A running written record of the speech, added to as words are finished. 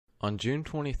On June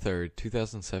 23,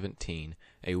 2017,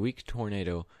 a weak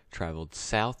tornado traveled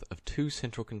south of two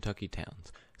central Kentucky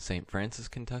towns, St. Francis,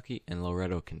 Kentucky and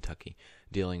Loretto, Kentucky,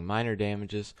 dealing minor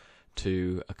damages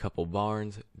to a couple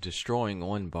barns, destroying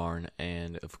one barn,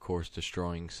 and, of course,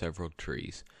 destroying several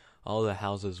trees. All the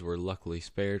houses were luckily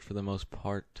spared for the most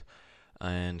part,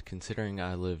 and considering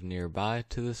I live nearby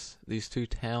to these two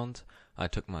towns, I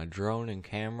took my drone and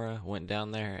camera, went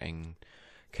down there, and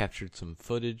captured some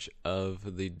footage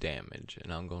of the damage,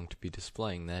 and I'm going to be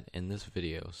displaying that in this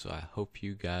video, so I hope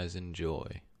you guys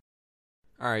enjoy.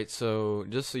 Alright, so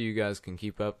just so you guys can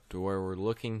keep up to where we're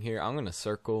looking here, I'm going to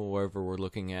circle wherever we're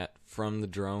looking at from the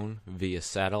drone via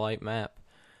satellite map.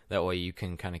 That way you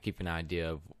can kind of keep an idea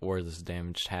of where this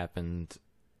damage happened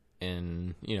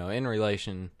in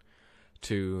relation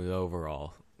to the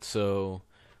overall. So,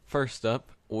 first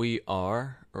up, we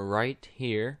are right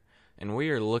here, and we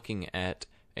are looking at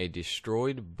a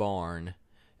destroyed barn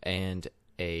and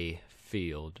a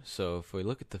field. So if we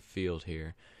look at the field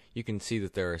here, you can see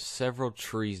that there are several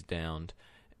trees downed,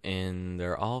 and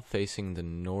they're all facing the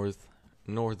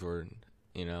northward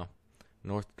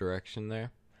direction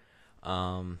there.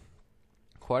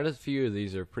 Quite a few of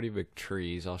these are pretty big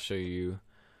trees. I'll show you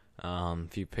a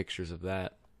few pictures of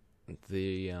that.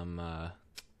 These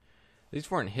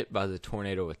weren't hit by the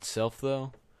tornado itself,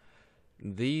 though.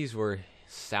 These were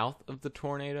south of the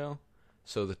tornado,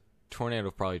 so the tornado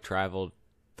probably traveled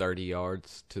 30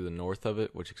 yards to the north of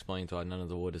it, which explains why none of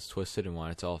the wood is twisted and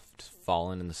why it's all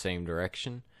fallen in the same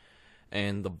direction.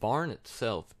 And the barn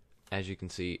itself, as you can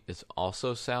see, is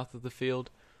also south of the field.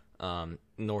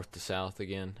 North to south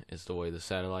again is the way the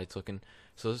satellite's looking.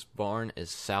 So this barn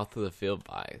is south of the field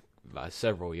by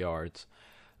several yards,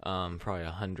 probably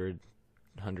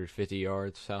 150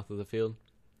 yards south of the field.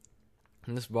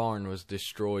 And this barn was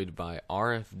destroyed by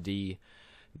RFD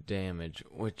damage,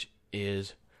 which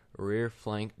is rear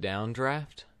flank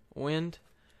downdraft wind,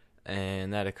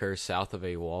 and that occurs south of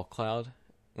a wall cloud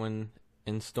when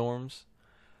in storms.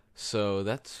 So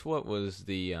that's what was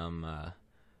that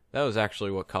was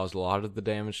actually what caused a lot of the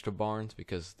damage to barns,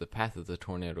 because the path of the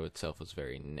tornado itself was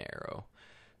very narrow.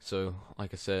 So,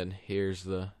 like I said, here's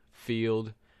the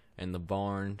field and the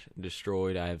barn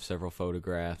destroyed. I have several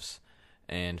photographs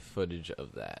and footage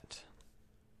of that.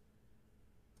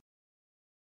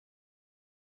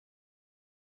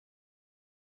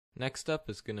 Next up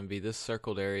is going to be this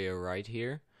circled area right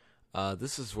here.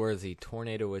 This is where the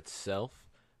tornado itself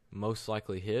most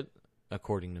likely hit,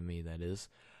 according to me, that is.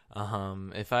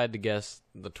 If I had to guess,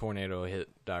 the tornado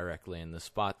hit directly in the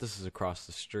spot. This is across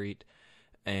the street,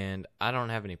 and I don't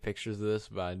have any pictures of this,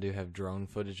 but I do have drone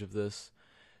footage of this.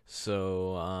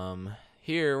 So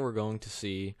here we're going to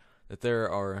see that there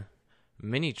are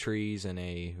many trees in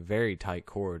a very tight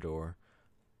corridor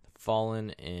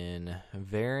fallen in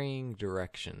varying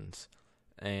directions,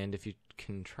 and if you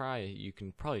can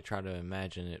probably try to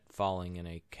imagine it falling in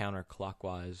a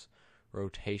counterclockwise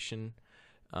rotation.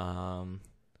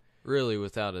 Really,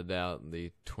 without a doubt,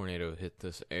 the tornado hit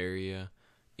this area.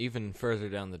 Even further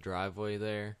down the driveway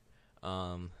there,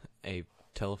 a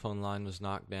telephone line was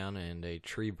knocked down and a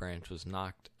tree branch was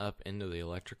knocked up into the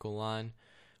electrical line,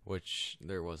 which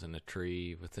there wasn't a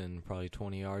tree within probably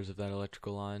 20 yards of that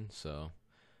electrical line. So,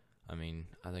 I mean,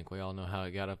 I think we all know how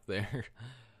it got up there.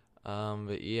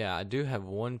 But yeah, I do have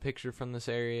one picture from this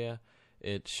area.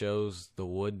 It shows the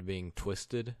wood being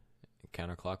twisted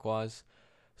counterclockwise.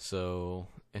 So,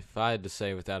 if I had to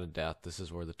say without a doubt, this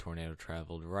is where the tornado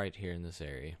traveled, right here in this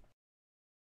area.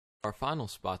 Our final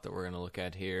spot that we're going to look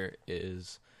at here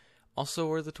is also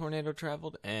where the tornado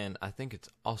traveled, and I think it's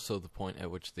also the point at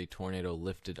which the tornado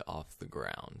lifted off the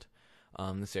ground.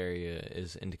 This area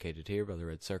is indicated here by the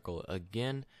red circle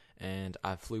again, and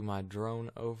I flew my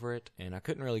drone over it, and I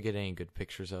couldn't really get any good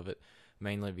pictures of it,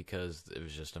 mainly because it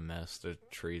was just a mess. The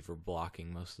trees were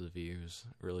blocking most of the views,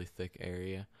 really thick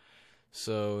area.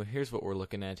 So here's what we're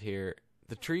looking at here.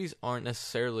 The trees aren't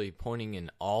necessarily pointing in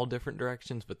all different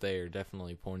directions, but they are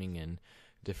definitely pointing in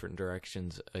different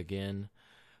directions again.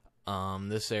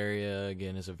 This area,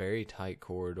 again, is a very tight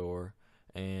corridor,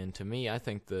 and to me, I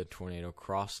think the tornado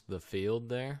crossed the field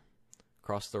there,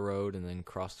 crossed the road, and then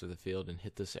crossed through the field and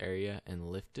hit this area and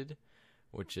lifted,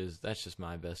 that's just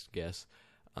my best guess.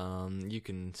 You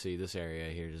can see this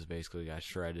area here just basically got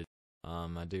shredded.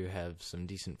 I do have some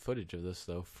decent footage of this,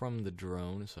 though, from the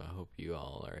drone, so I hope you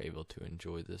all are able to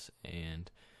enjoy this and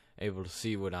able to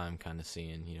see what I'm kind of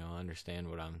seeing, understand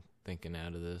what I'm thinking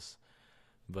out of this.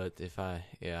 But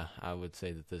I would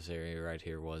say that this area right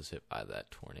here was hit by that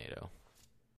tornado.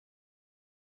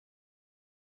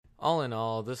 All in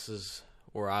all, this is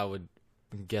where I would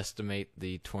guesstimate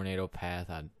the tornado path.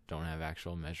 I don't have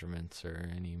actual measurements or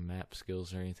any map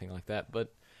skills or anything like that,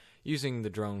 but using the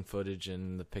drone footage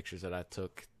and the pictures that I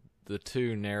took, the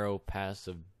two narrow paths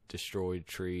of destroyed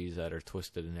trees that are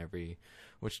twisted in every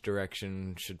which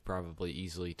direction should probably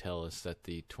easily tell us that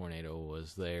the tornado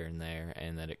was there,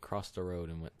 and that it crossed the road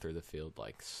and went through the field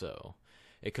like so.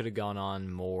 It could have gone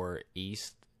on more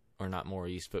east, or not more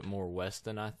east, but more west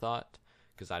than I thought,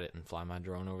 because I didn't fly my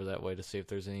drone over that way to see if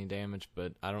there's any damage,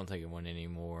 but I don't think it went any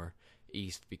more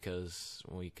east because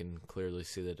we can clearly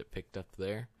see that it picked up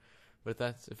there. But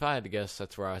if I had to guess,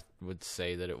 that's where I would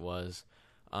say that it was.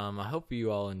 I hope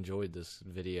you all enjoyed this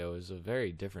video. It was a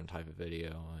very different type of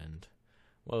video, and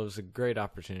well, it was a great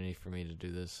opportunity for me to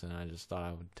do this, and I just thought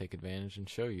I would take advantage and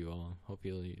show you all. Hope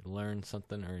you learned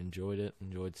something or enjoyed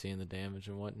seeing the damage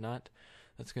and whatnot.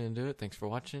 That's going to do it. Thanks for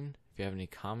watching. If you have any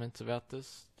comments about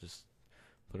this, just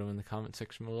put them in the comment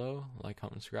section below. Like,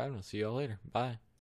 comment, subscribe, and I'll see you all later. Bye.